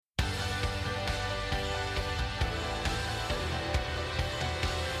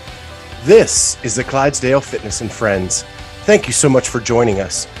This is the Clydesdale Fitness and Friends. Thank you so much for joining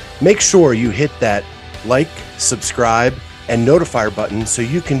us. Make sure you hit that like, subscribe, and notifier button so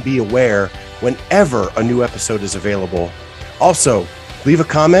you can be aware whenever a new episode is available. Also, leave a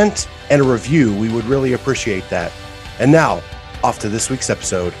comment and a review. We would really appreciate that. And now, off to this week's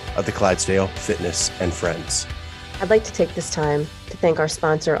episode of the Clydesdale Fitness and Friends. I'd like to take this time to thank our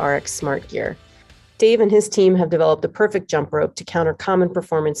sponsor, RX Smart Gear. Dave and his team have developed the perfect jump rope to counter common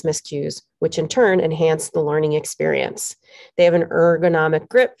performance miscues, which in turn enhance the learning experience. They have an ergonomic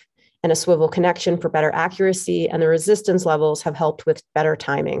grip and a swivel connection for better accuracy, and the resistance levels have helped with better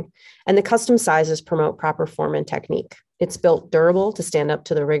timing. And the custom sizes promote proper form and technique. It's built durable to stand up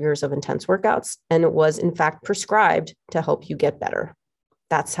to the rigors of intense workouts, and it was in fact prescribed to help you get better.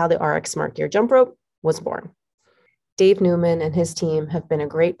 That's how the RX Smart Gear jump rope was born. Dave Newman and his team have been a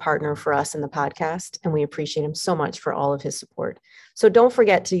great partner for us in the podcast, and we appreciate him so much for all of his support. So don't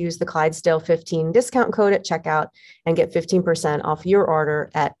forget to use the Clydesdale 15 discount code at checkout and get 15% off your order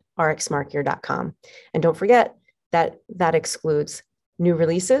at rxsmartgear.com. And don't forget that excludes new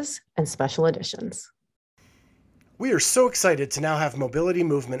releases and special editions. We are so excited to now have Mobility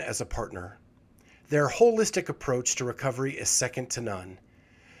Movement as a partner. Their holistic approach to recovery is second to none.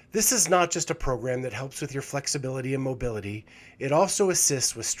 This is not just a program that helps with your flexibility and mobility. It also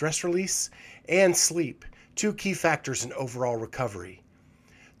assists with stress release and sleep, two key factors in overall recovery.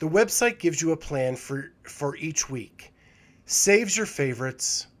 The website gives you a plan for each week, saves your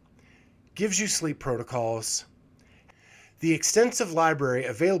favorites, gives you sleep protocols. The extensive library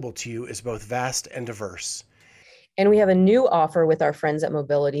available to you is both vast and diverse. And we have a new offer with our friends at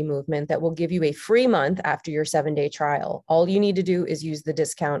Mobility Movement that will give you a free month after your 7-day trial. All you need to do is use the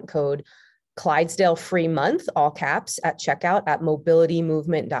discount code Clydesdale free month, all caps, at checkout at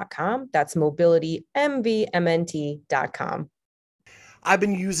mobilitymovement.com. That's mobilitymvmnt.com. I've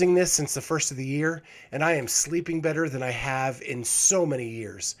been using this since the first of the year, and I am sleeping better than I have in so many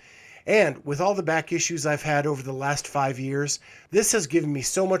years. And with all the back issues I've had over the last 5 years, this has given me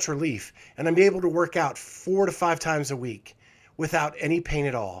so much relief, and I'm able to work out 4 to 5 times a week without any pain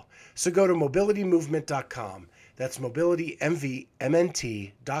at all. So go to mobilitymovement.com. That's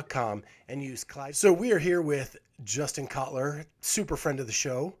mobilitymovment.com and use Clyde. So we are here with Justin Cotler, super friend of the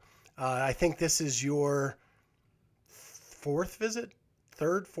show. I think this is your fourth visit?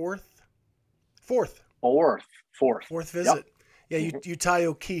 Third? Fourth? Fourth. Fourth visit. Yep. Yeah, you tie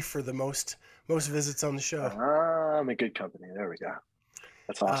O'Keefe for the most visits on the show. I'm in good company. There we go.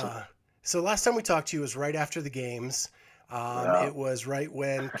 That's awesome. So last time we talked to you was right after the games. It was right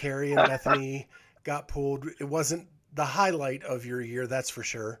when Carrie and Bethany got pulled. It wasn't the highlight of your year, that's for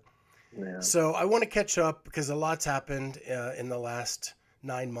sure. Yeah. So I want to catch up because a lot's happened in the last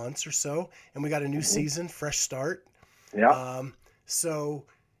 9 months or so, and we got a new season, fresh start. Yeah. So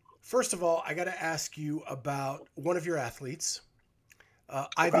first of all, I got to ask you about one of your athletes.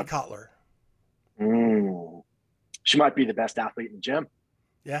 Ivy Cotler. She might be the best athlete in the gym.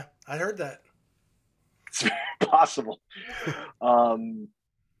 Yeah, I heard that. It's possible.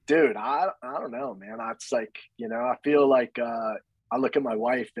 Dude, I don't know, man. It's like, I feel like I look at my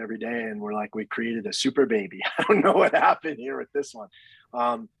wife every day and we're like, we created a super baby. I don't know what happened here with this one.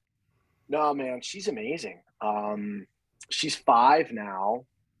 No, man, she's amazing. She's 5 now.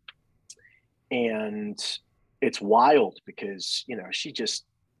 And it's wild because, she's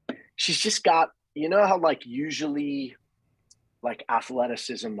just got, how like usually like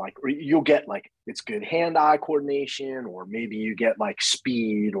athleticism, like you'll get like it's good hand-eye coordination, or maybe you get like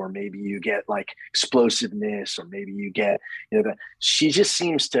speed, or maybe you get like explosiveness, or maybe you get, she just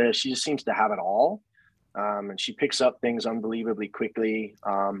seems to have it all. And she picks up things unbelievably quickly.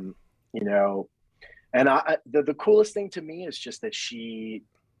 And the coolest thing to me is just that she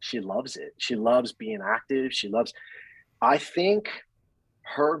loves it. She loves being active. I think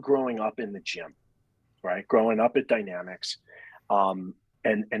her growing up in the gym, right? Growing up at Dynamics, and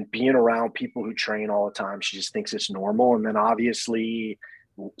being around people who train all the time, she just thinks it's normal. And then obviously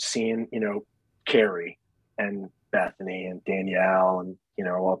seeing, Carrie and Bethany and Danielle and,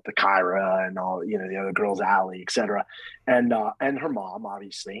 the Kyra and all, the other girls, Allie, et cetera. And her mom,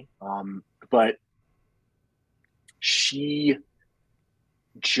 obviously. But she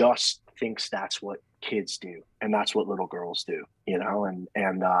just thinks that's what kids do, and that's what little girls do, and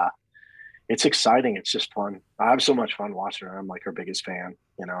it's exciting. It's just fun. I have so much fun watching her. I'm like her biggest fan,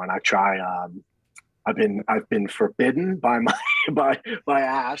 and I try. I've been forbidden by by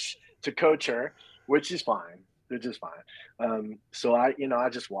Ash to coach her, which is fine. They're just fine. So I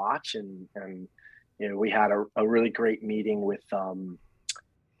just watch, and we had a really great meeting with the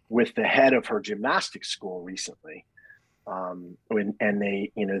head of her gymnastics school recently. And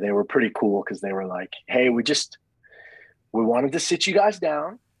they, they were pretty cool because they were like, hey, we wanted to sit you guys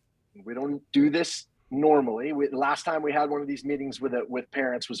down. We don't do this normally. Last time we had one of these meetings with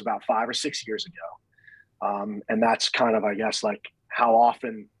parents was about 5 or 6 years ago. And that's kind of, I guess, like how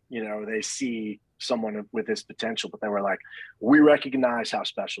often, they see someone with this potential, but they were like, we recognize how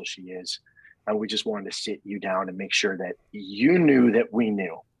special she is. And we just wanted to sit you down and make sure that you knew that we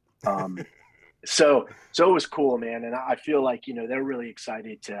knew. So it was cool, man. And I feel like, they're really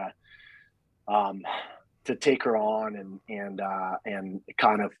excited to take her on and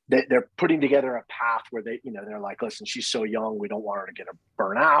kind of, they're putting together a path where they're like, listen, she's so young. We don't want her to get a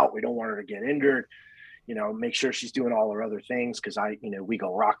burnout. We don't want her to get injured, make sure she's doing all her other things. Cause we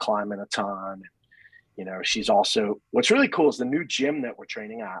go rock climbing a ton. She's also, what's really cool is the new gym that we're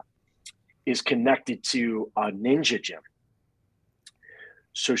training at is connected to a ninja gym.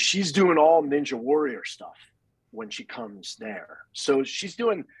 So she's doing all Ninja Warrior stuff when she comes there. So she's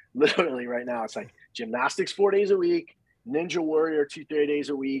doing literally right now, it's like gymnastics 4 days a week, Ninja Warrior 2-3 days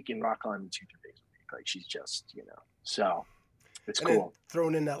a week, and rock climbing 2-3 days a week. Like she's just, so it's and cool.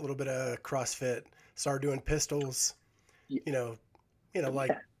 Throwing in that little bit of CrossFit, start doing pistols,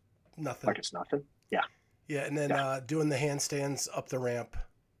 like nothing. Like it's nothing. Yeah. Yeah. And then doing the handstands up the ramp.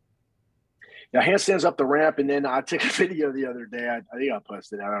 Yeah, handstands up the ramp, and then I took a video the other day. I think I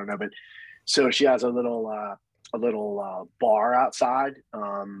posted it. I don't know, but so she has a little bar outside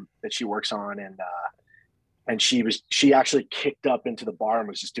that she works on, and she actually kicked up into the bar and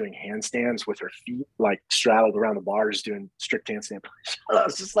was just doing handstands with her feet like straddled around the bar, just doing strict handstand. So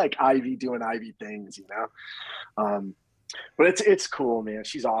it's just like Ivy doing Ivy things, But it's cool, man.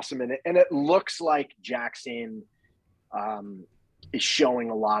 She's awesome, and it looks like Jackson is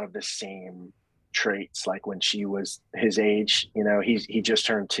showing a lot of the same traits like when she was his age. He just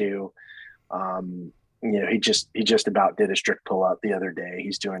turned 2. He just about did a strict pull up the other day.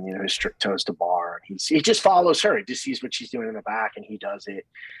 He's doing his strict toes to bar. He just follows her. He just sees what she's doing in the back and he does it.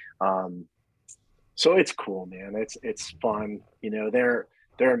 So it's cool, man. It's fun. They're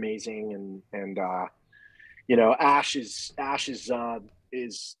amazing, and Ash is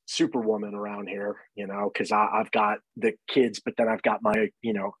Superwoman around here, because I've got the kids, but then I've got my,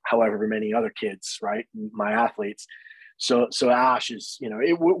 however many other kids, right? My athletes. So Ash is,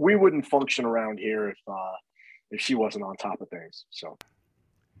 we wouldn't function around here if she wasn't on top of things. So.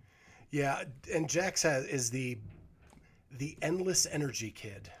 Yeah. And Jax is the endless energy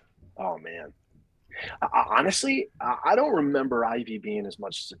kid. Oh man. Honestly, I don't remember Ivy being as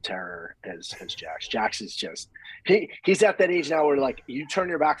much as a terror as Jax. Jax is just he's at that age now where like you turn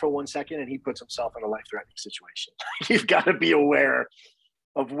your back for 1 second and he puts himself in a life-threatening situation. You've got to be aware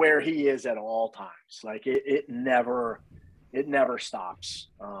of where he is at all times. Like it never stops.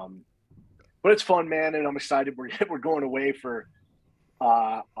 But it's fun, man, and I'm excited. We're going away for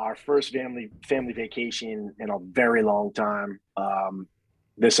our first family vacation in a very long time.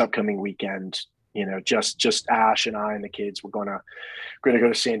 This upcoming weekend. Just Ash and I and the kids. We're gonna go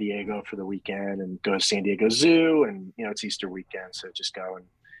to San Diego for the weekend and go to San Diego Zoo, and it's Easter weekend, so just go and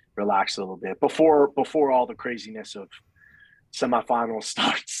relax a little bit before all the craziness of semifinals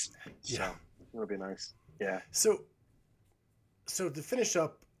starts. Yeah, so it'll be nice. Yeah. So to finish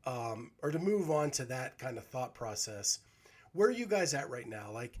up, or to move on to that kind of thought process, where are you guys at right now?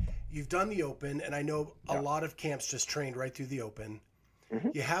 Like you've done the Open, and I know a lot of camps just trained right through the Open. Mm-hmm.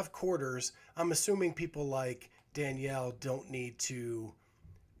 You have quarters. I'm assuming people like Danielle don't need to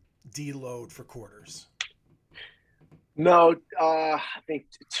deload for quarters. No, I think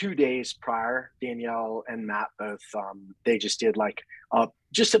 2 days prior, Danielle and Matt both, they just did like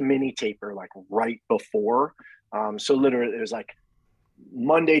just a mini taper like right before. So literally it was like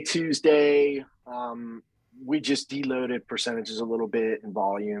Monday, Tuesday, we just deloaded percentages a little bit in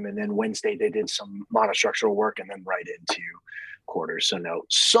volume. And then Wednesday they did some monostructural work and then right into quarters. So no,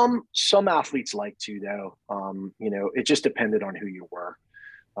 some athletes like to though. It just depended on who you were.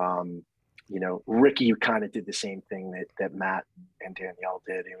 Ricky kind of did the same thing that Matt and Danielle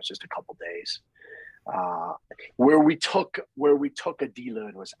did. It was just a couple days. Where we took a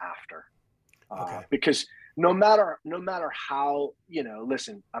deload was after, because no matter how,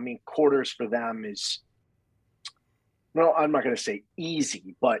 listen, I mean, quarters for them is, no, I'm not going to say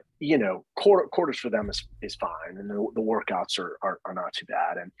easy, but quarters for them is fine, and the workouts are not too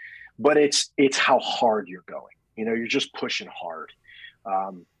bad, but it's how hard you're going. You're just pushing hard,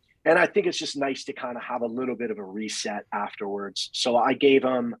 and I think it's just nice to kind of have a little bit of a reset afterwards. So I gave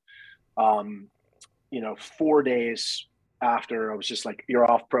them, 4 days after. I was just like, "You're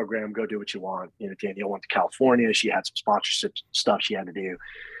off program. Go do what you want." Danielle went to California. She had some sponsorship stuff she had to do.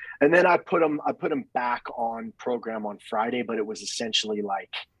 And then I put them back on program on Friday, but it was essentially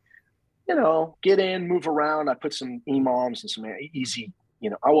like, get in, move around. I put some EMOMs and some easy,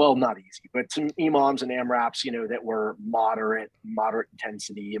 well, not easy, but some EMOMs and AMRAPs, that were moderate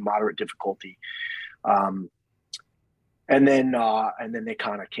intensity and moderate difficulty. And then they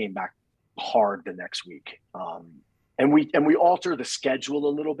kind of came back hard the next week. And we alter the schedule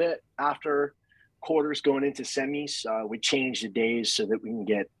a little bit after quarters going into semis. We change the days so that we can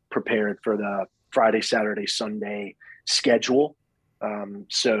get prepared for the Friday, Saturday, Sunday schedule.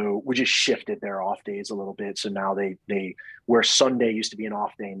 So we just shifted their off days a little bit. So now they where Sunday used to be an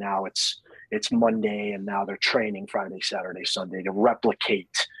off day, now it's Monday, and now they're training Friday, Saturday, Sunday to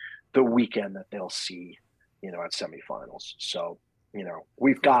replicate the weekend that they'll see, at semifinals. So,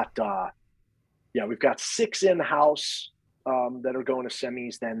 we've got 6 in-house that are going to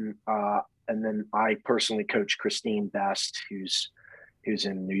semis. Then and then I personally coach Christine Best, who's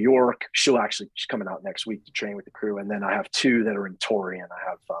in New York. She's coming out next week to train with the crew. And then I have 2 that are in Torian. I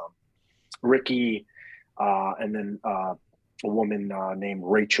have Ricky, and then a woman named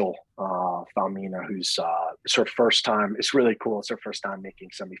Rachel Falmina, who's it's her first time. It's really cool. It's her first time making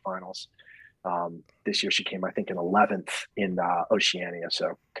semifinals. This year she came, I think, in 11th in Oceania.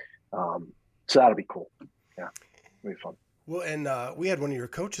 So that'll be cool. Yeah, it'll be fun. Well, and we had one of your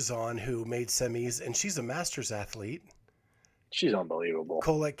coaches on who made semis, and she's a masters athlete. She's unbelievable.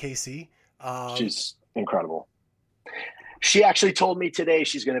 Colette Casey. She's incredible. She actually told me today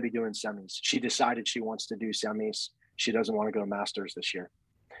she's going to be doing semis. She decided she wants to do semis. She doesn't want to go masters this year.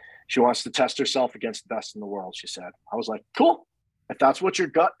 She wants to test herself against the best in the world, she said. I was like, cool. If that's what your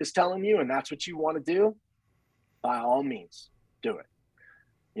gut is telling you and that's what you want to do, by all means, do it.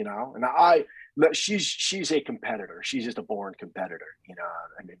 And she's a competitor. She's just a born competitor.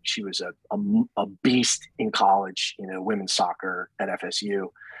 I mean, she was a beast in college, women's soccer at FSU.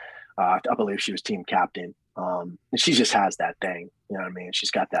 I believe she was team captain. And she just has that thing. You know what I mean?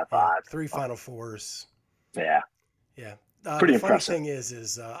 She's got that vibe. 3 Final Fours. Yeah. Yeah. Pretty the impressive. Funny thing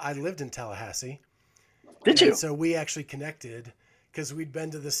is I lived in Tallahassee. Did you? So we actually connected because we'd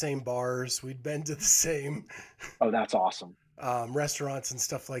been to the same bars. We'd been to the same. Oh, that's awesome. Restaurants and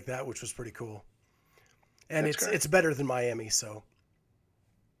stuff like that, which was pretty cool. And That's it's better than Miami, so.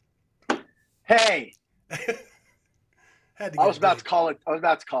 Hey, I was about to call it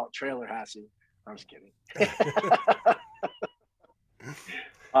Trailer Hassy. I was kidding.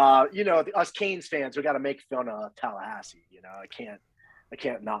 Us Canes fans, we got to make fun of Tallahassee. I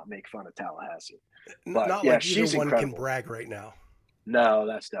can't not make fun of Tallahassee. But not yeah, like she's either one incredible. can brag right now. No,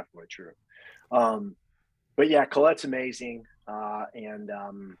 that's definitely true. But yeah, Colette's amazing.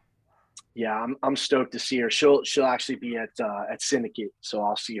 Yeah, I'm stoked to see her. She'll actually be at Syndicate, so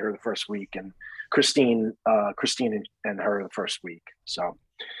I'll see her the first week, and Christine and her the first week. So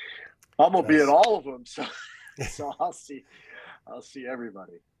I'm gonna be at all of them. So I'll see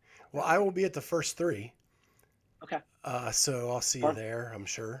everybody. Well, I will be at the first 3. Okay. So I'll see you there, I'm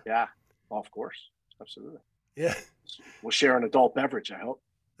sure. Yeah, well, of course, absolutely. Yeah. We'll share an adult beverage, I hope.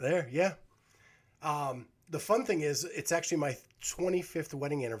 There, yeah. The fun thing is, it's actually my 25th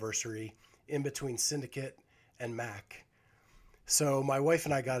wedding anniversary in between Syndicate and Mac. So my wife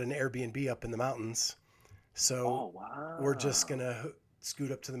and I got an Airbnb up in the mountains. So we're just going to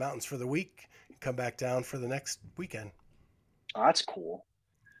scoot up to the mountains for the week and come back down for the next weekend. Oh, that's cool.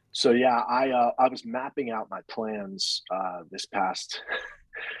 So yeah, I was mapping out my plans this past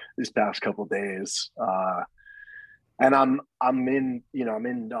couple of days, and I'm in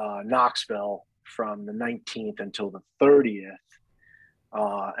Knoxville from the 19th until the 30th,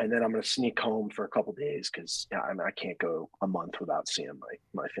 and then I'm going to sneak home for a couple of days because I can't go a month without seeing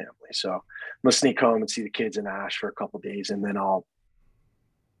my family. So I'm going to sneak home and see the kids in Ash for a couple of days, and then I'll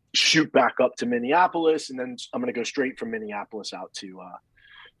shoot back up to Minneapolis, and then I'm going to go straight from Minneapolis out to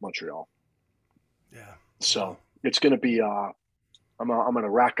Montreal. Yeah. So it's going to be I'm going to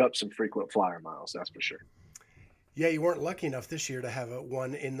rack up some frequent flyer miles. That's for sure. Yeah. You weren't lucky enough this year to have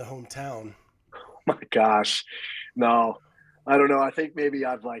one in the hometown. Oh my gosh. No, I don't know. I think maybe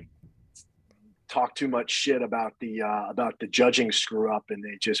I've talked too much shit about the judging screw up, and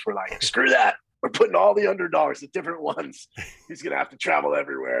they just were like, screw that. We're putting all the underdogs, the different ones. He's going to have to travel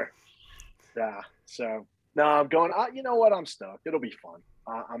everywhere. Yeah. So no, I'm going, you know what? I'm stoked. It'll be fun.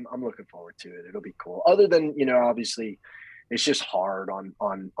 I'm looking forward to it. It'll be cool. Other than, obviously it's just hard on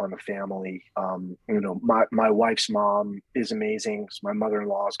the family. My wife's mom is amazing. So my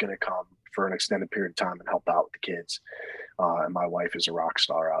mother-in-law is going to come for an extended period of time and help out with the kids. And my wife is a rock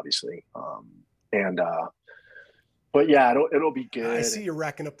star, obviously. But yeah, it'll be good. I see you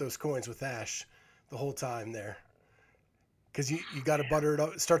racking up those coins with Ash the whole time there. because you got to butter it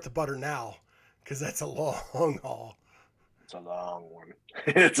up, start the butter now, because that's a long haul. It's a long one.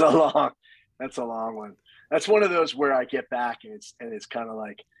 That's a long one. That's one of those where I get back and it's kind of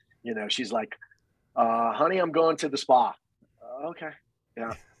like, she's like, honey, I'm going to the spa. Okay.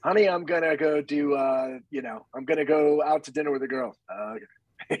 Yeah. Honey, I'm going to go do, I'm going to go out to dinner with the girls.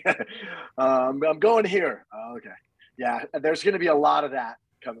 Okay. I'm going here. Okay. Yeah. There's going to be a lot of that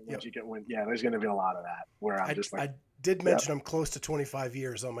coming once you get one. Yeah. There's going to be a lot of that where I'm just like, I did mention I'm close to 25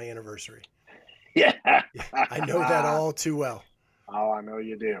 years on my anniversary. Yeah. I know that all too well. Oh, I know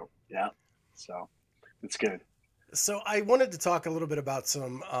you do. Yeah. So it's good. So I wanted to talk a little bit about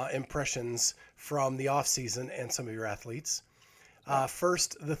some impressions from the off season and some of your athletes.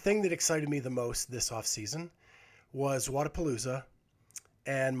 First, the thing that excited me the most this off season was Wadapalooza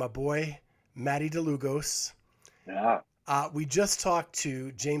and my boy Matty DeLugos. Yeah. We just talked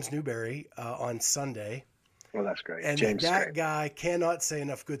to James Newberry on Sunday. Well, that's great. And James that guy cannot say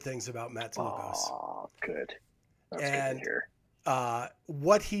enough good things about Matt DeLugos. Oh, good. That's and good to hear.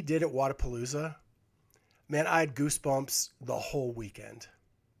 What he did at Wadapalooza, man, I had goosebumps the whole weekend.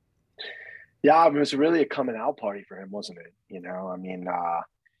 Yeah, it was really a coming out party for him, wasn't it? I mean,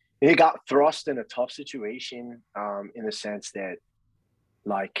 he got thrust in a tough situation in the sense that,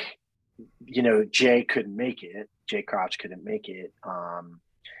 like, Jay couldn't make it. Jay Crouch couldn't make it.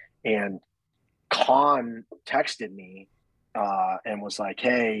 And Khan texted me and was like,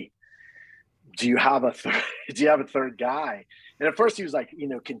 "Hey, do you have a third guy?" And at first he was like,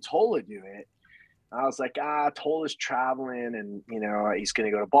 "Can Tola do it?" I was like, Tola's traveling, and he's going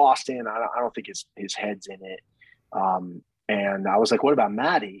to go to Boston. I don't think his head's in it. And I was like, "What about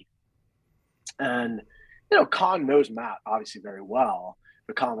Matty?" And Khan knows Matt obviously very well,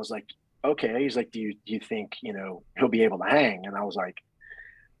 but Khan was like, "Okay." He's like, "Do you think he'll be able to hang?" And I was like,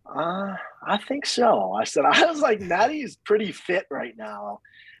 I think so. I was like, Matty is pretty fit right now.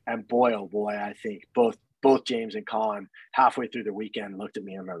 And boy, oh boy, I think both James and Colin halfway through the weekend looked at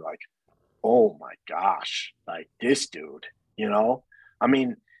me and they're like, oh my gosh, like this dude, I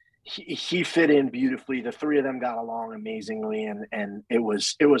mean, he fit in beautifully. The three of them got along amazingly. And it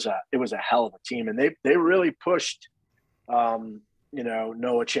was a hell of a team. And they really pushed,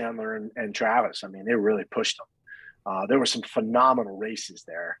 Noah Chandler and Travis. I mean, they really pushed them. There were some phenomenal races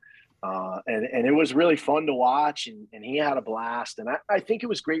there. And it was really fun to watch, and he had a blast. And I think it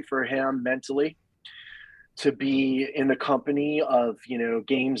was great for him mentally to be in the company of,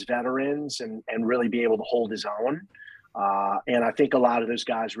 games veterans and really be able to hold his own. And I think a lot of those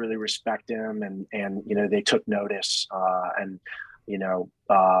guys really respect him and they took notice.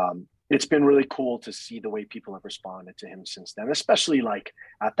 It's been really cool to see the way people have responded to him since then, especially like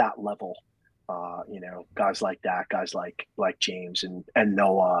at that level. Guys like that, guys like James and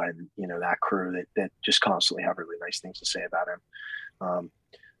Noah and, that crew that just constantly have really nice things to say about him.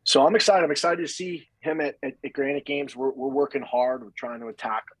 So I'm excited. I'm excited to see him at Granite Games. We're working hard. We're trying to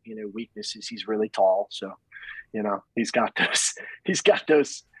attack, weaknesses. He's really tall. So, he's got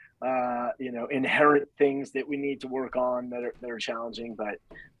those, inherent things that we need to work on that are challenging, but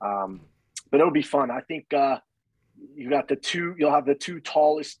it'll be fun. I think, you'll have the two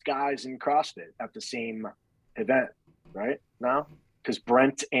tallest guys in CrossFit at the same event right now, because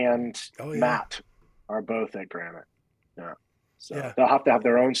Brent and Matt are both at Granite. Yeah. So they'll have to have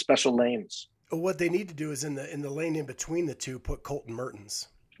their own special lanes. What they need to do is in the lane in between the two, put Colton Mertens.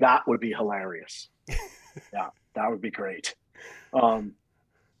 That would be hilarious. Yeah, that would be great.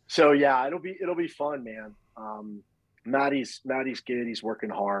 So yeah, it'll be fun, man. Matty's good. He's working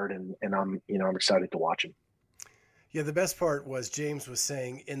hard, and I'm excited to watch him. Yeah, the best part was James was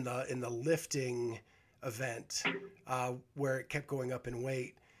saying in the lifting event where it kept going up in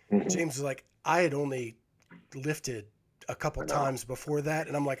weight. Mm-hmm. James was like, I had only lifted a couple times before that,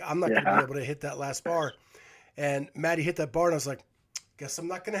 and I'm like, I'm not going to be able to hit that last bar. And Matty hit that bar, and I was like, guess I'm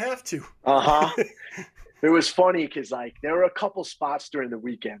not going to have to. It was funny because like there were a couple spots during the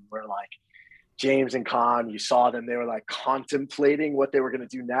weekend where like James and Con, you saw them, they were like contemplating what they were going to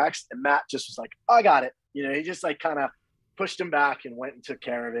do next, and Matt just was like, I got it. He just like kind of pushed him back and went and took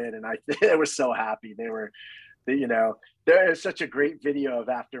care of it. And they were so happy. There is such a great video of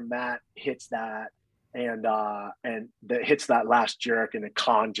after Matt hits that and hits that last jerk, and the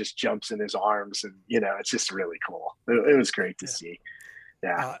Con just jumps in his arms, and it's just really cool. It was great to see.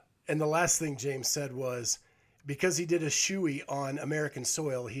 Yeah. And the last thing James said was, because he did a shoey on American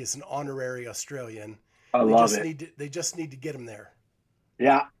soil, he is an honorary Australian. They just need to get him there.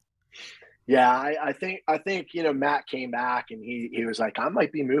 Yeah. Yeah, I think Matt came back and he was like, I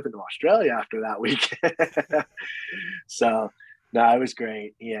might be moving to Australia after that week. So no, it was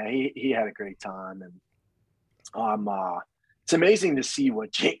great. Yeah, he had a great time, and it's amazing to see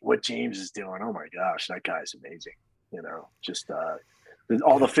what James is doing. Oh my gosh, that guy's amazing. Just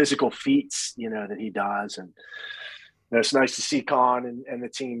all the physical feats, that he does. And it's nice to see Con and the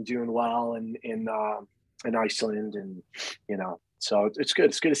team doing well in Iceland. And, so it's good.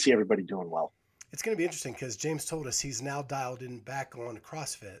 It's good to see everybody doing well. It's going to be interesting because James told us he's now dialed in back on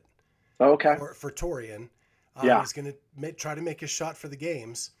CrossFit. Okay. For Torian. Yeah. He's going to try to make his shot for the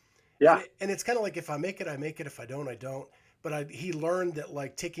games. Yeah. And it's kind of like, if I make it, I make it. If I don't, I don't. But he learned that,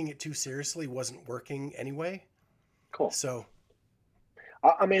 like, taking it too seriously wasn't working anyway. Cool. So,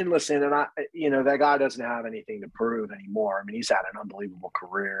 I mean, listen, and that guy doesn't have anything to prove anymore. I mean, he's had an unbelievable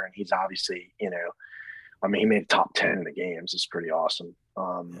career, and he's obviously, he made top 10 in the games. It's pretty awesome.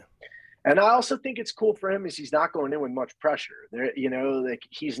 And I also think it's cool for him is he's not going in with much pressure. There, like,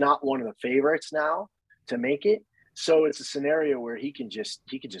 he's not one of the favorites now to make it. So it's a scenario where he can just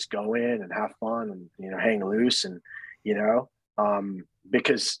go in and have fun and, hang loose and,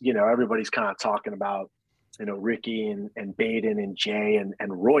 because, everybody's kind of talking about, Ricky and Baden and Jay and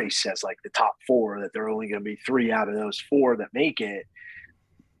Royce as like the top four, that there are only going to be 3 out of those 4 that make it,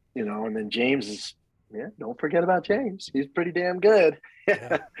 and then James is, don't forget about James. He's pretty damn good.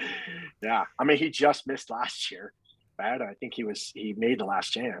 Yeah. Yeah. I mean, he just missed last year, right? I think he made the last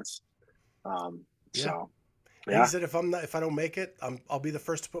chance. So yeah. He said, if I don't make it, I'll be the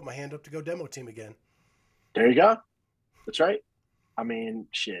first to put my hand up to go demo team again. There you go. That's right. I mean,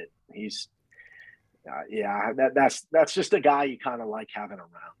 shit. He's, that's just a guy you kind of like having around.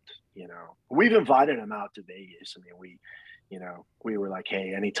 We've invited him out to Vegas. I mean, we were like,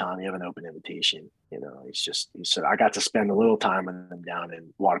 hey, anytime you have an open invitation, he said, I got to spend a little time with him down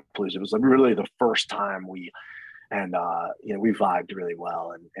in Waterpalooza. It was really the first time we vibed really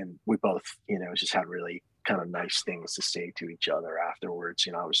well. And we both, just had really kind of nice things to say to each other afterwards.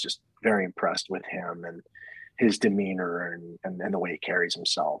 I was just very impressed with him and his demeanor and the way he carries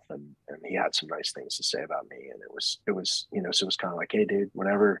himself. And he had some nice things to say about me. And it was, so it was kind of like, hey dude,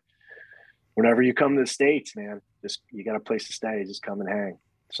 whenever you come to the States, man, just, you got a place to stay, just come and hang.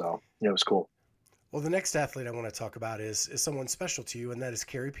 So, it was cool. Well, the next athlete I want to talk about is someone special to you, and that is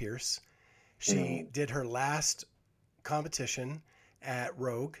Carrie Pierce. She did her last competition at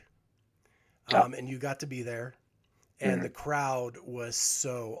Rogue, and you got to be there. And the crowd was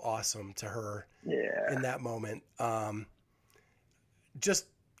so awesome to her in that moment. Just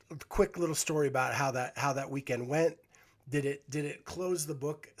a quick little story about how that weekend went. Did it close the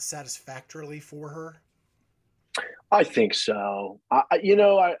book satisfactorily for her? I think so. I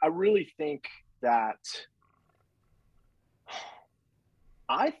really think that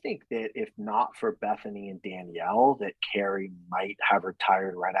if not for Bethany and Danielle, that Carrie might have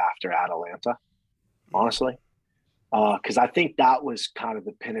retired right after Atlanta, honestly. Because I think that was kind of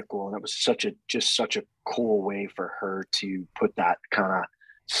the pinnacle, and it was such a cool way for her to put that kind of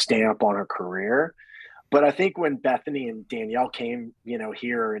stamp on her career. But I think when Bethany and Danielle came,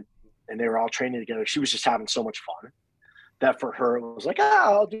 here and they were all training together, she was just having so much fun that for her it was like,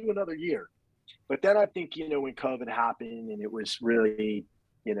 I'll do another year. But then I think, when COVID happened and it was really,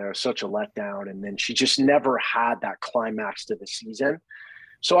 such a letdown, and then she just never had that climax to the season.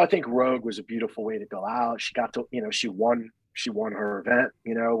 So I think Rogue was a beautiful way to go out. She got to, she won her event,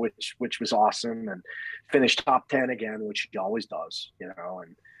 which was awesome, and finished top 10 again, which she always does,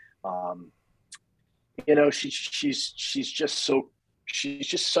 and she's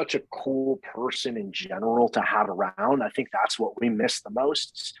just such a cool person in general to have around. I think that's what we miss the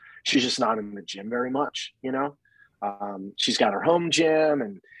most. She's just not in the gym very much, she's got her home gym,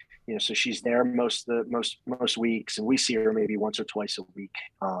 and so she's there most weeks, and we see her maybe once or twice a week.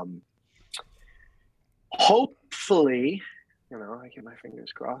 Hopefully, I get my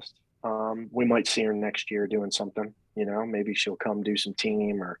fingers crossed. We might see her next year doing something. Maybe she'll come do some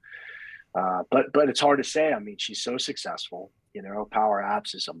team or. But it's hard to say. I mean, she's so successful. Power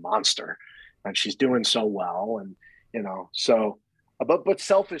Apps is a monster, and she's doing so well. And so. But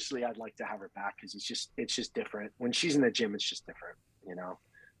selfishly, I'd like to have her back because it's just different. When she's in the gym, it's just different.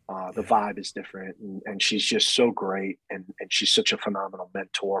 The vibe is different, and she's just so great, and she's such a phenomenal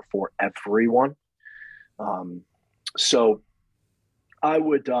mentor for everyone. So I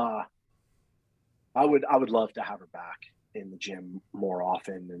would love to have her back in the gym more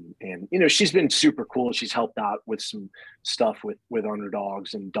often, and she's been super cool. She's helped out with some stuff with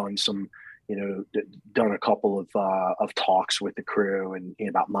Underdogs and done some. Done a couple of talks with the crew and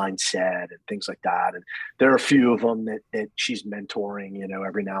about mindset and things like that. And there are a few of them that she's mentoring,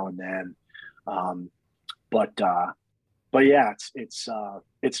 every now and then. But yeah, it's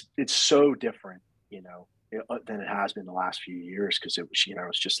so different, than it has been the last few years. Cause it was,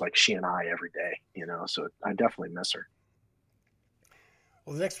 it's just like she and I every day, so I definitely miss her.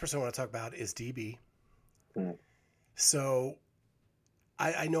 Well, the next person I want to talk about is DB. Mm. So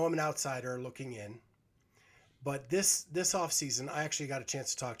I know I'm an outsider looking in, but this offseason, I actually got a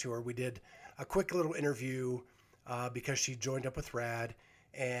chance to talk to her. We did a quick little interview because she joined up with Rad,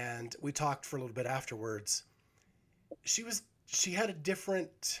 and we talked for a little bit afterwards. She had a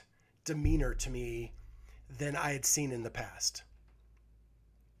different demeanor to me than I had seen in the past.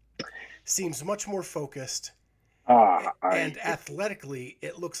 Seems much more focused, and athletically,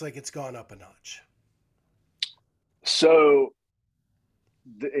 it looks like it's gone up a notch. So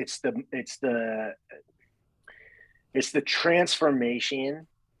it's the transformation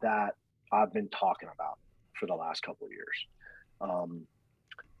that I've been talking about for the last couple of years.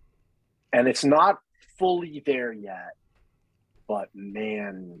 And it's not fully there yet, but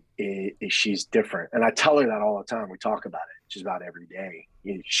man, she's different. And I tell her that all the time. We talk about it just about every day.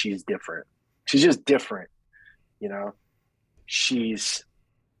 She's different. She's just different. You know, she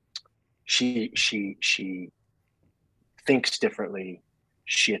thinks differently.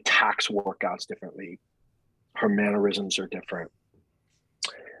 She attacks workouts differently. Her mannerisms are different.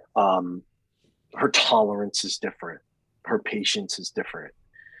 Her tolerance is different. Her patience is different.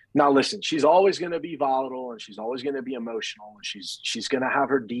 Now, listen, she's always going to be volatile and she's always going to be emotional and she's going to have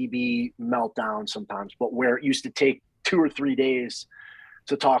her DB meltdown sometimes. But where it used to take 2 or 3 days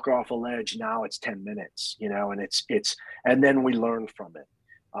to talk her off a ledge, now it's 10 minutes, you know, and and then we learn from it.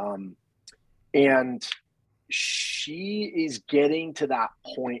 And she is getting to that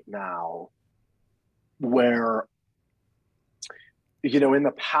point now where, you know, in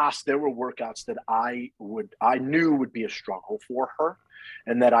the past, there were workouts that I knew would be a struggle for her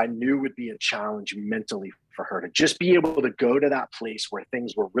and that I knew would be a challenge mentally for her to just be able to go to that place where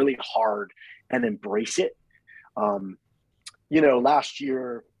things were really hard and embrace it. You know, last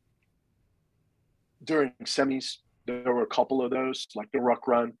year during semis, there were a couple of those, like the ruck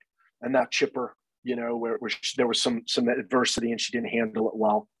run and that chipper, you know, where there was some adversity and she didn't handle it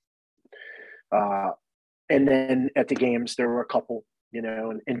well. And then at the games, there were a couple, you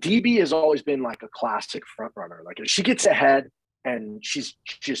know, and DB has always been like a classic front runner. Like if she gets ahead and she's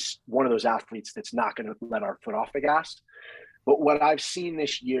just one of those athletes that's not going to let our foot off the gas. But what I've seen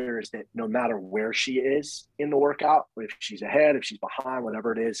this year is that no matter where she is in the workout, if she's ahead, if she's behind,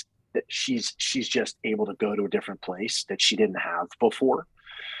 whatever it is, that she's just able to go to a different place that she didn't have before.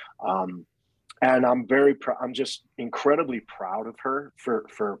 And I'm I'm just incredibly proud of her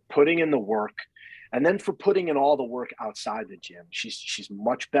for putting in the work. And then for putting in all the work outside the gym. She's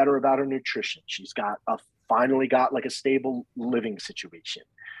much better about her nutrition. She's finally got like a stable living situation.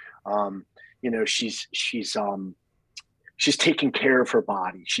 You know, she's taking care of her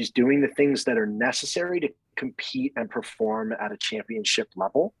body. She's doing the things that are necessary to compete and perform at a championship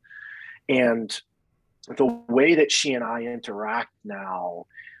level. And the way that she and I interact now,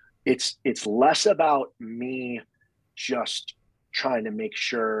 it's less about me just trying to make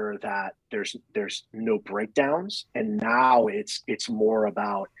sure that there's no breakdowns. And now it's more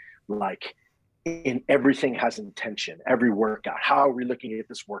about like everything has intention, every workout. How are we looking at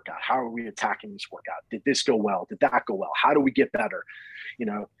this workout? How are we attacking this workout? Did this go well? Did that go well? How do we get better? You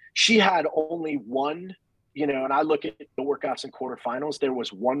know, she had only one, you know, and I look at the workouts in quarterfinals, there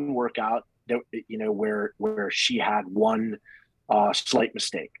was one workout that, you know, where she had one slight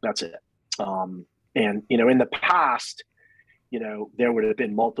mistake. That's it. And, you know, in the past, you know, there would have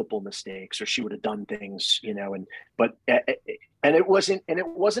been multiple mistakes or she would have done things, you know, and it wasn't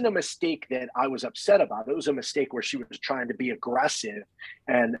a mistake that I was upset about. It was a mistake where she was trying to be aggressive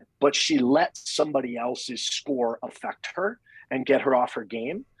but she let somebody else's score affect her and get her off her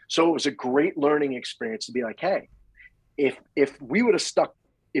game. So it was a great learning experience to be like, hey, if you would have stuck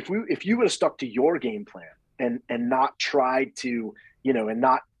to your game plan and not tried to, you know, and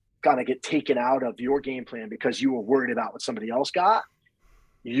not kind of get taken out of your game plan because you were worried about what somebody else got,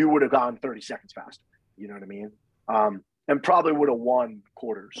 you would have gone 30 seconds faster. You know what I mean? And probably would have won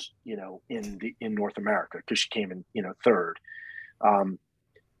quarters, you know, in North America because she came in, you know, third.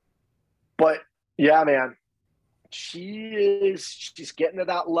 But yeah, man, she's getting to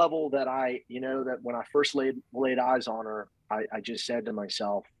that level that that when I first laid eyes on her, I just said to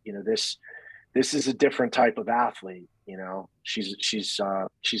myself, you know, this is a different type of athlete. You know, she's a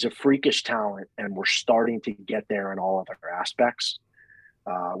freakish talent, and we're starting to get there in all of her aspects,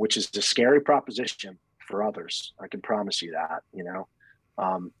 which is a scary proposition for others. I can promise you that. You know,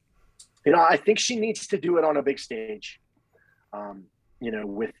 I think she needs to do it on a big stage. You know,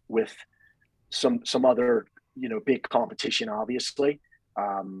 with some other, you know, big competition, obviously.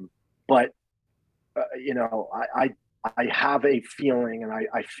 But you know, I have a feeling, and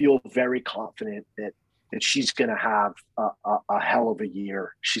I feel very confident that that she's going to have a hell of a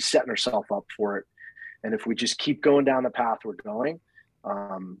year. She's setting herself up for it. And if we just keep going down the path we're going,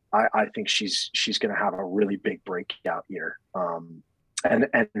 I think she's going to have a really big breakout year. And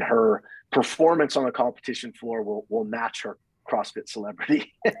her performance on the competition floor will match her CrossFit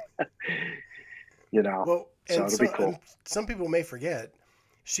celebrity. Well, so it'll be cool. And some people may forget,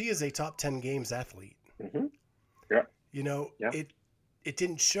 she is a top 10 games athlete. Mm-hmm. Yeah. It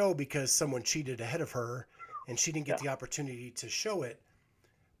didn't show because someone cheated ahead of her and she didn't get the opportunity to show it.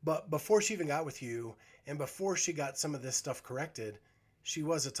 But before she even got with you and before she got some of this stuff corrected, she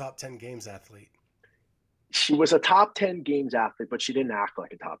was a top 10 games athlete. She was a top 10 games athlete, but she didn't act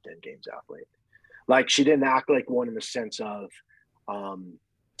like a top 10 games athlete. Like she didn't act like one in the sense of, of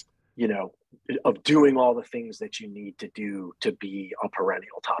doing all the things that you need to do to be a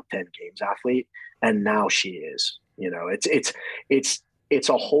perennial top 10 games athlete. And now she is, it's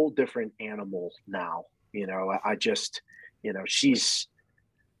a whole different animal now. I just,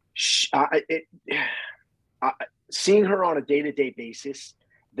 seeing her on a day-to-day basis,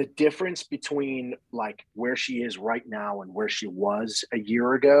 the difference between like where she is right now and where she was a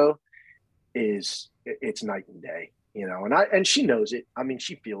year ago it's night and day, and she knows it. I mean,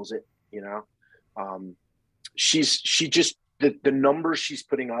 she feels it, she just, the numbers she's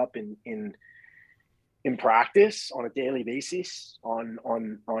putting up in practice on a daily basis on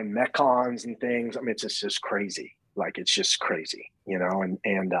Metcons and things. I mean, it's just crazy. Like, it's just crazy,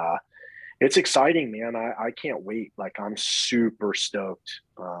 and it's exciting, man. I can't wait. Like, I'm super stoked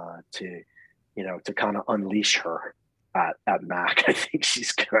to kind of unleash her at MAC. I think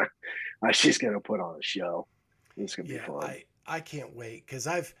she's gonna put on a show. It's gonna be fun. I can't wait, because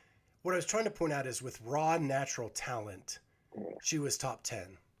what I was trying to point out is with raw natural talent, she was top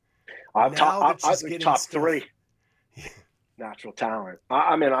 10. I'm top 3 natural talent.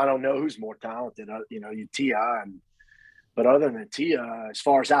 I mean, I don't know who's more talented, Tia, but other than Tia, as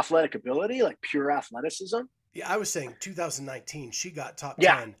far as athletic ability, like pure athleticism. Yeah, I was saying 2019, she got top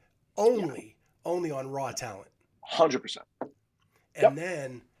 10 only on raw talent. 100%. And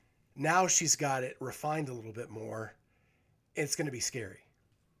then now she's got it refined a little bit more. It's going to be scary.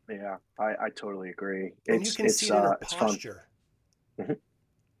 Yeah, I totally agree. And you can see it in her posture. Mm-hmm.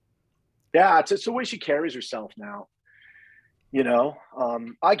 Yeah, it's the way she carries herself now.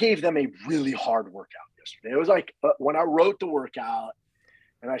 I gave them a really hard workout yesterday. It was like when I wrote the workout,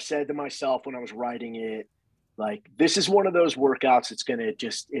 and I said to myself when I was writing it, like, this is one of those workouts. It's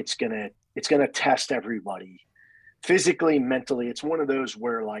gonna test everybody physically, mentally. It's one of those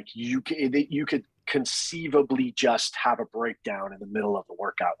where like you could conceivably just have a breakdown in the middle of the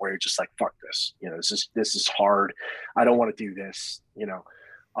workout where you're just like, fuck this, this is hard. I don't want to do this,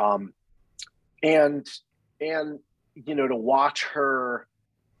 and to watch her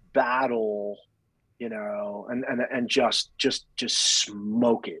battle, and just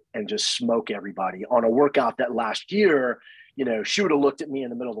smoke it and just smoke everybody on a workout that last year, she would have looked at me in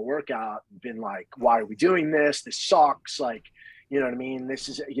the middle of the workout and been like, why are we doing this? This sucks. Like, you know what I mean? This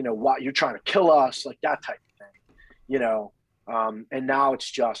is, why you're trying to kill us, like that type of thing, and now it's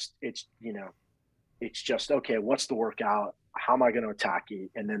just, okay, what's the workout? How am I going to attack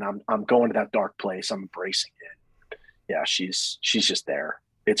it? And then I'm going to that dark place. I'm embracing it. Yeah. She's just there.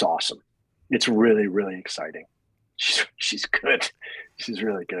 It's awesome. It's really, really exciting. She's good. She's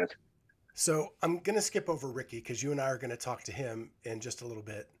really good. So I'm going to skip over Ricky because you and I are going to talk to him in just a little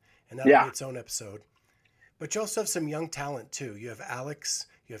bit, and that'll be its own episode. But you also have some young talent too. You have Alex,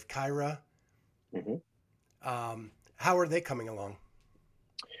 you have Kyra. Mm-hmm. How are they coming along?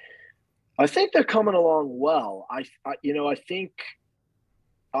 I think they're coming along well. I think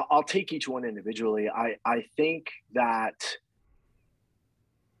I'll take each one individually. I think the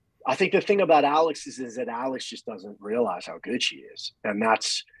thing about Alex is that Alex just doesn't realize how good she is. And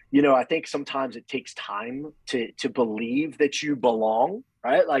that's, I think sometimes it takes time to believe that you belong,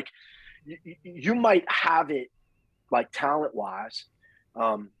 right? Like you might have it like talent wise.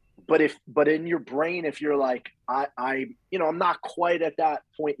 But in your brain, if you're like, I'm not quite at that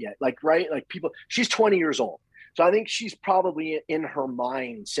point yet, like, right. Like she's 20 years old. So I think she's probably in her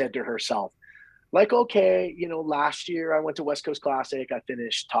mind said to herself, like, okay, last year I went to West Coast Classic. I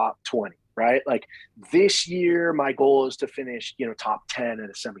finished top 20, right? Like this year, my goal is to finish, top 10 at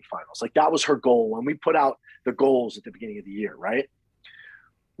a semifinals. Like that was her goal when we put out the goals at the beginning of the year, right?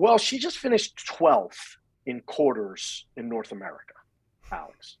 Well, she just finished 12th in quarters in North America,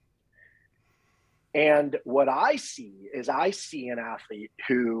 Alex. And what I see an athlete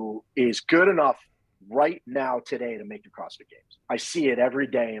who is good enough right now today to make the CrossFit Games. I see it every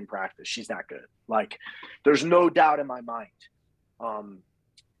day in practice. She's that good. Like there's no doubt in my mind.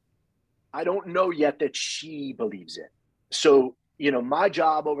 I don't know yet that she believes it. So, my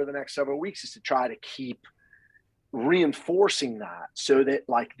job over the next several weeks is to try to keep reinforcing that, so that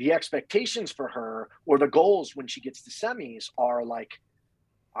like the expectations for her or the goals when she gets to semis are like,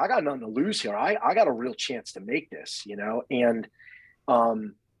 I got nothing to lose here. I got a real chance to make this, and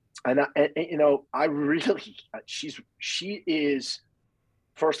I really, she is,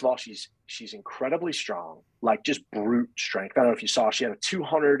 first of all, she's incredibly strong, like just brute strength. I don't know if you saw, she had a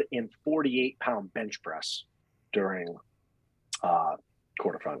 248-pound bench press during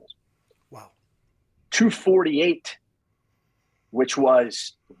quarterfinals. Wow. 248, which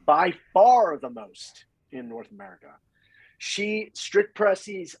was by far the most in North America. She strict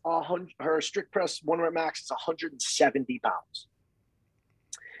presses, her strict press 1 rep max is 170 pounds.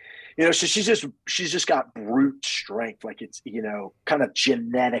 So she's just got brute strength, like it's, kind of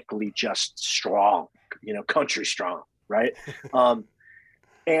genetically just strong, country strong, right?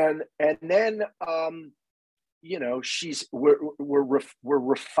 And then we're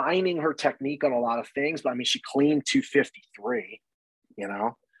refining her technique on a lot of things, but I mean, she cleaned 253,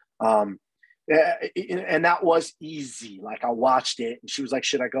 and that was easy. Like, I watched it and she was like,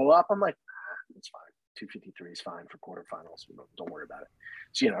 should I go up? I'm like, it's fine. 253 is fine for quarterfinals. Don't worry about it.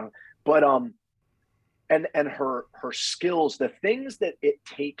 So, but and her skills, the things that it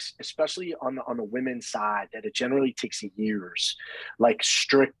takes, especially on the women's side, that it generally takes years, like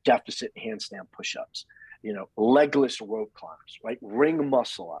strict deficit handstand push-ups, legless rope climbs, right? Ring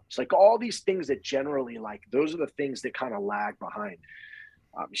muscle ups, like all these things that generally, like, those are the things that kind of lag behind.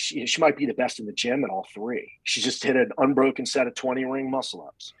 She might be the best in the gym at all three. She just hit an unbroken set of 20 ring muscle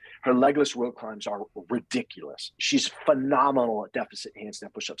ups. Her legless rope climbs are ridiculous. She's phenomenal at deficit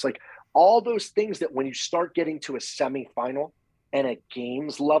handstand push-ups. Like, all those things that when you start getting to a semifinal and a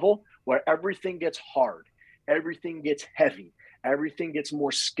games level where everything gets hard, everything gets heavy, everything gets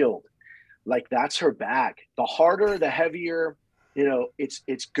more skilled, like, that's her bag. The harder, the heavier,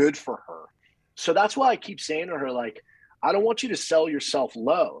 it's good for her. So that's why I keep saying to her, like, I don't want you to sell yourself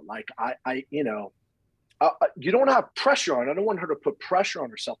low. Like, you don't have pressure on. I don't want her to put pressure on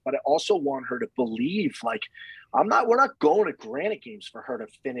herself, but I also want her to believe, like, we're not going to Granite Games for her to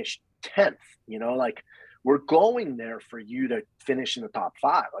finish 10th, like, we're going there for you to finish in the top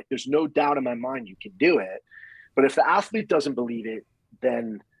 5. Like, there's no doubt in my mind you can do it. But if the athlete doesn't believe it,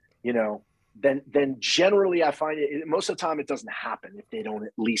 then, then generally I find it, most of the time it doesn't happen if they don't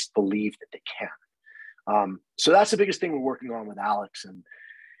at least believe that they can. So that's the biggest thing we're working on with Alex. And,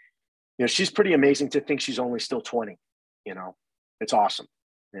 she's pretty amazing to think she's only still 20, it's awesome.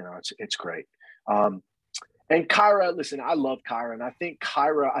 It's great. And Kyra, listen, I love Kyra. And I think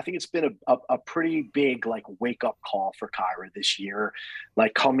it's been a pretty big, like, wake up call for Kyra this year,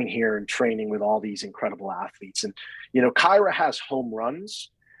 like coming here and training with all these incredible athletes. And, Kyra has home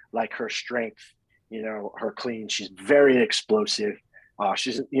runs, like her strength, her clean, she's very explosive.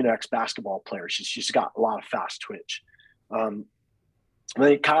 She's an ex-basketball player. She's got a lot of fast twitch. I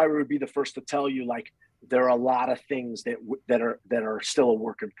think Kyra would be the first to tell you, like, there are a lot of things that are still a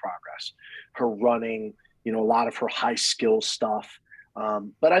work in progress. Her running, a lot of her high skill stuff.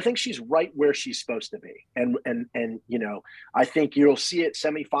 But I think she's right where she's supposed to be. And I think you'll see it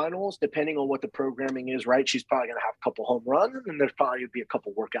semifinals, depending on what the programming is, right? She's probably going to have a couple home runs, and there's probably going to be a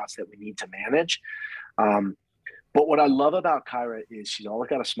couple workouts that we need to manage. But what I love about Kyra is she's always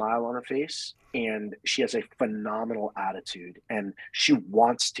got a smile on her face, and she has a phenomenal attitude, and she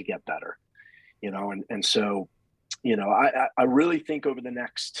wants to get better, and so, I really think over the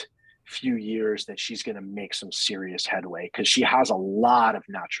next few years that she's going to make some serious headway, because she has a lot of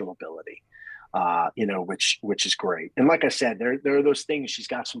natural ability, which is great. And like I said, there are those things. She's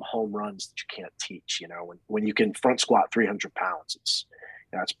got some home runs that you can't teach, when you can front squat 300 pounds,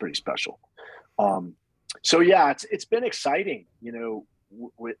 it's pretty special. So yeah, it's been exciting,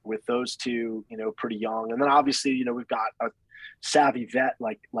 with those two, pretty young. And then obviously, we've got a savvy vet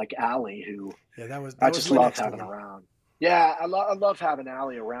like Allie, who I just love having around. Yeah, I love having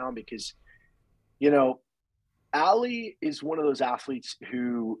Allie around because, Allie is one of those athletes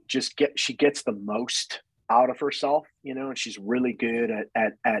who she gets the most out of herself, and she's really good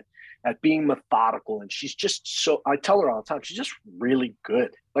at being methodical. And she's just I tell her all the time, she's just really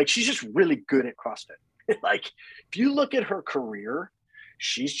good. Like, she's just really good at CrossFit. Like, if you look at her career,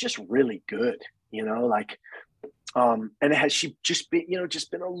 she's just really good, and has she just been,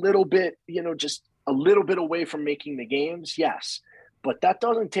 a little bit, just a little bit away from making the games? Yes. But that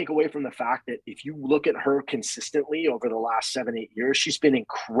doesn't take away from the fact that if you look at her consistently over the last 7-8 years, she's been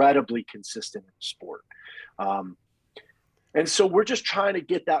incredibly consistent in the sport. And so we're just trying to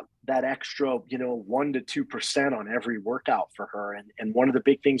get that that extra, 1 to 2% on every workout for her. And one of the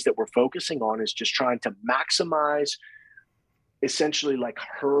big things that we're focusing on is just trying to maximize essentially like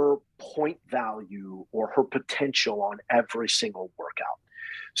her point value or her potential on every single workout.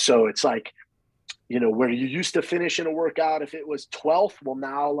 So it's like, where you used to finish in a workout if it was 12th, well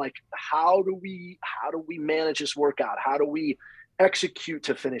now, like, how do we manage this workout? How do we execute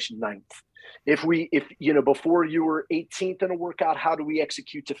to finish 9th? If before you were 18th in a workout, how do we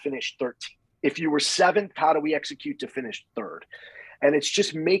execute to finish 13th? If you were 7th, how do we execute to finish 3rd? And it's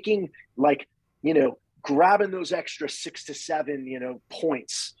just making, like, grabbing those extra 6 to 7,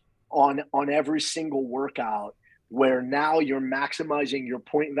 points on every single workout, where now you're maximizing your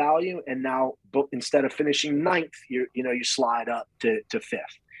point value. And now, instead of finishing 9th, you slide up to 5th,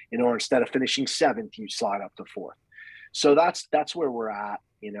 or instead of finishing 7th, you slide up to 4th. So that's where we're at,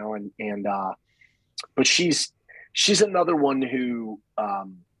 but she's another one who,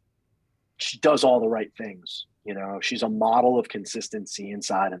 she does all the right things. She's a model of consistency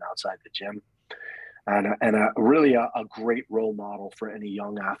inside and outside the gym, and really a great role model for any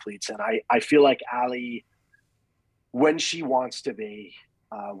young athletes. And I feel like Ali, when she wants to be,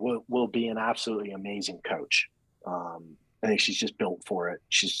 will be an absolutely amazing coach. I think she's just built for it.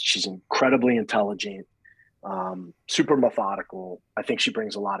 She's incredibly intelligent, super methodical. I think she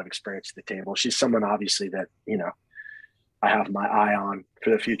brings a lot of experience to the table. She's someone, obviously, that, I have my eye on for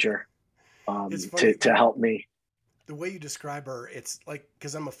the future, to help me. The way you describe her, it's like,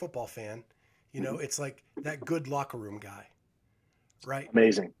 because I'm a football fan, it's like that good locker room guy, right?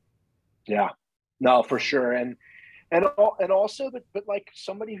 Amazing. Yeah, no, for sure. And also, but like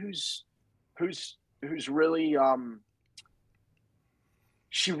somebody who's really,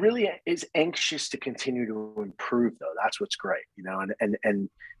 she really is anxious to continue to improve, though. That's what's great, and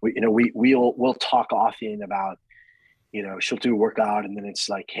we'll talk often about, she'll do a workout and then it's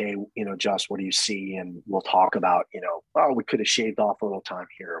like, hey, Just, what do you see? And we'll talk about, oh, we could have shaved off a little time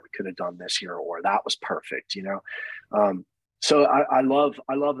here, or we could have done this here, or that was perfect, So I love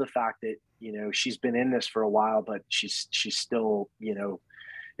the fact that, she's been in this for a while, but she's still,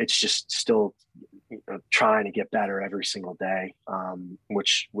 it's just still, trying to get better every single day,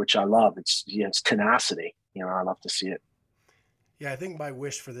 which I love. It's tenacity. I love to see it. Yeah, I think my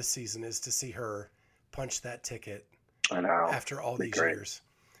wish for this season is to see her punch that ticket. I know. After all these great. years.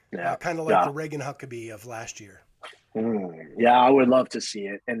 Yeah. Kind of like the Reagan Huckabee of last year. Yeah, I would love to see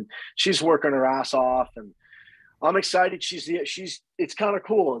it. And she's working her ass off, and I'm excited. It's kind of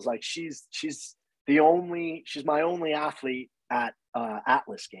cool. It's like she's my only athlete at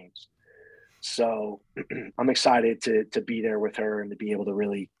Atlas games. So I'm excited to be there with her and to be able to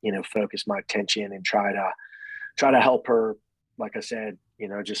really, focus my attention and try to help her, like I said,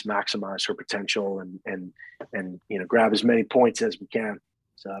 just maximize her potential and grab as many points as we can.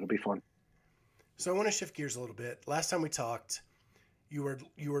 So it'll be fun. So I want to shift gears a little bit. Last time we talked, you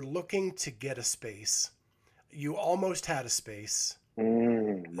were looking to get a space. You almost had a space.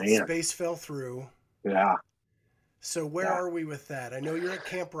 Space fell through. Yeah. So where are we with that? I know you're at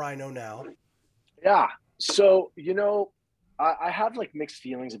Camp Rhino now. Yeah. So, I have like mixed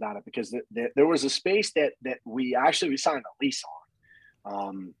feelings about it, because there was a space that we signed a lease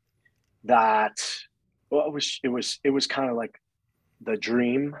on, that, well, it was kind of like the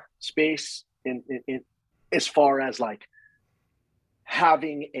dream space in as far as like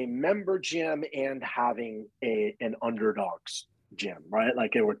having a member gym and having an Underdogs gym, right?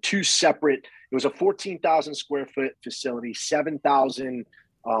 Like there were two separate. It was a 14,000 square foot facility, 7,000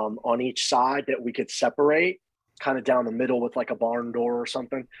 on each side that we could separate, kind of down the middle with like a barn door or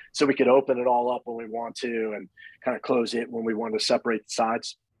something, so we could open it all up when we want to and kind of close it when we wanted to separate the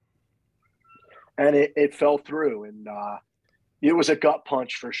sides. And it fell through, and it was a gut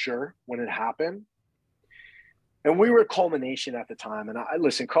punch for sure when it happened. And we were at Culmination at the time, and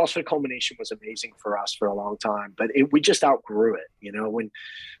listen, CrossFit Culmination was amazing for us for a long time, but we just outgrew it.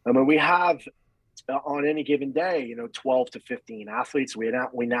 When we have on any given day, 12 to 15 athletes, we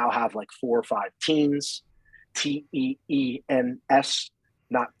now have like 4 or 5 teens. TEENS,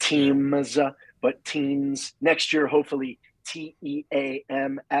 not teams, but teens. Next year, hopefully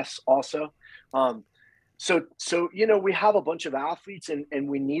TEAMS also. So we have a bunch of athletes, and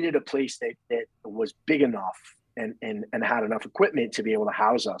we needed a place that was big enough and had enough equipment to be able to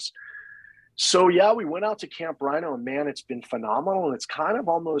house us. So yeah, we went out to Camp Rhino, and man, it's been phenomenal. And it's kind of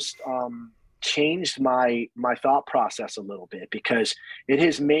almost changed my thought process a little bit, because it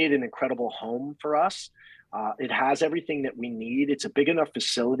has made an incredible home for us. It has everything that we need. It's a big enough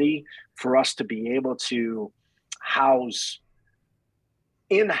facility for us to be able to house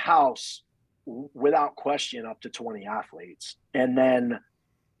in-house, without question, up to 20 athletes. And then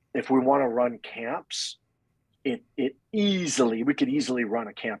if we want to run camps, we could easily run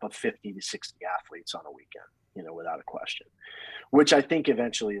a camp of 50 to 60 athletes on a weekend, without a question, which I think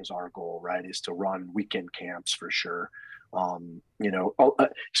eventually is our goal, right? Is to run weekend camps for sure.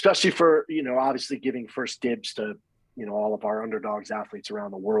 Especially for, obviously giving first dibs to, all of our Underdogs athletes around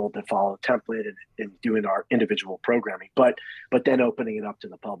the world that follow the template and doing our individual programming, but then opening it up to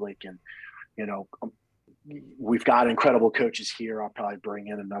the public. And, we've got incredible coaches here. I'll probably bring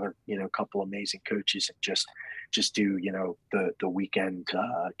in another, couple amazing coaches and just do, the weekend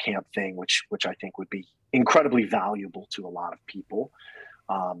camp thing, which I think would be incredibly valuable to a lot of people.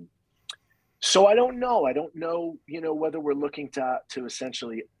 So I don't know, whether we're looking to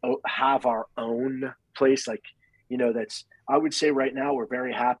essentially have our own place, like, I would say right now we're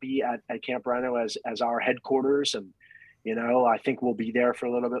very happy at Camp Rhino as our headquarters. And, I think we'll be there for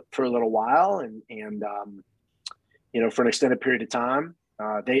a little while and for an extended period of time.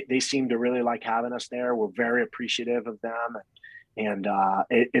 They seem to really like having us there. We're very appreciative of them, and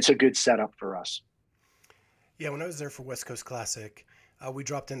it's a good setup for us. Yeah, when I was there for West Coast Classic, we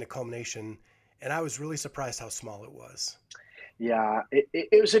dropped into Culmination, and I was really surprised how small it was. Yeah,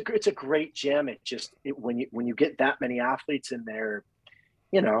 it's a great gym. When you get that many athletes in there,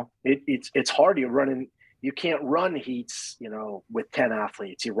 it's hard. You can't run heats, with 10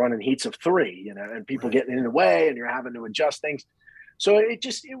 athletes. You're running heats of 3, and people Right. getting in the way, and you're having to adjust things. So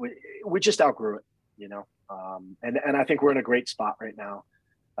we just outgrew it, and I think we're in a great spot right now.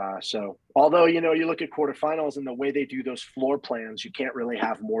 So although, you look at quarterfinals and the way they do those floor plans, you can't really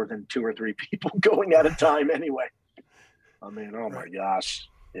have more than 2 or 3 people going at a time anyway. I mean, oh my gosh.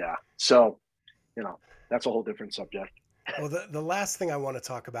 Yeah. So, that's a whole different subject. Well, the last thing I want to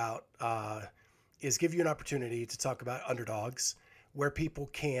talk about is give you an opportunity to talk about Underdogs, where people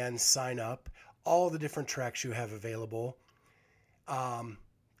can sign up, all the different tracks you have available.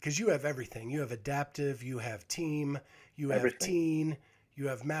 Because you have everything. You have adaptive, you have team, you have Everything. teen, you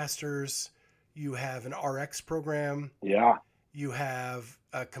have masters, you have an RX program. Yeah. You have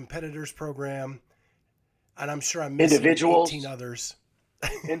a competitors program. And I'm sure I'm missing Individuals. 18 others.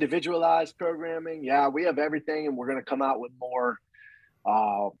 Individualized programming. Yeah, we have everything, and we're going to come out with more,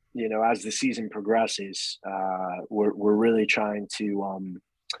 as the season progresses. We're really trying to,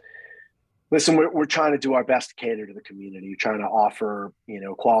 listen, we're trying to do our best to cater to the community. We're trying to offer,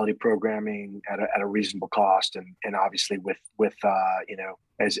 quality programming at a reasonable cost, and obviously with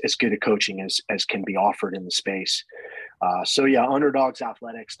as good a coaching as can be offered in the space. So yeah,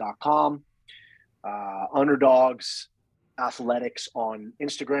 underdogsathletics.com, Underdogs Athletics on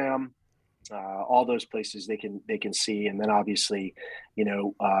Instagram, all those places they can see. And then obviously,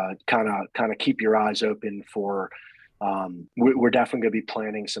 kind of keep your eyes open for, we're definitely going to be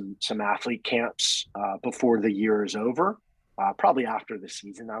planning some athlete camps before the year is over, probably after the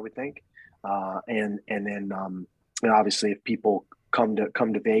season, I would think. And then obviously if people come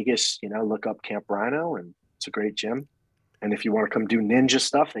to Vegas, look up Camp Rhino, and it's a great gym. And if you want to come do ninja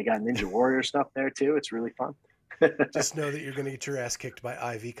stuff, they got Ninja Warrior stuff there too. It's really fun. Just know that you're going to get your ass kicked by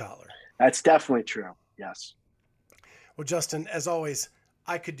IV Cotler. That's definitely true. Yes. Well, Justin, as always,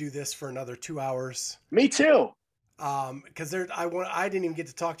 I could do this for another 2 hours. Me too. Because I didn't even get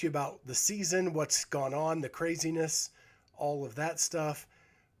to talk to you about the season, what's gone on, the craziness, all of that stuff.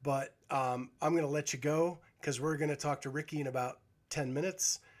 But I'm going to let you go because we're going to talk to Ricky in about 10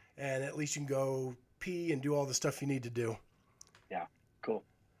 minutes, and at least you can go pee and do all the stuff you need to do. Yeah, cool.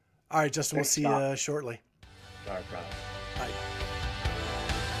 All right, Justin, Thanks, we'll see you shortly. All right, brother. Bye.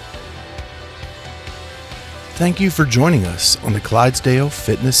 Thank you for joining us on the Clydesdale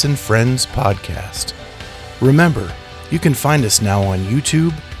Fitness and Friends podcast. Remember, you can find us now on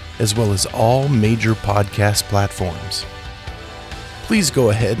YouTube as well as all major podcast platforms. Please go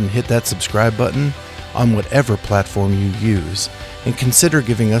ahead and hit that subscribe button on whatever platform you use and consider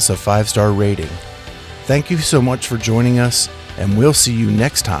giving us a 5-star rating. Thank you so much for joining us, and we'll see you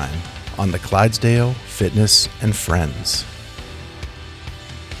next time on the Clydesdale Fitness and Friends.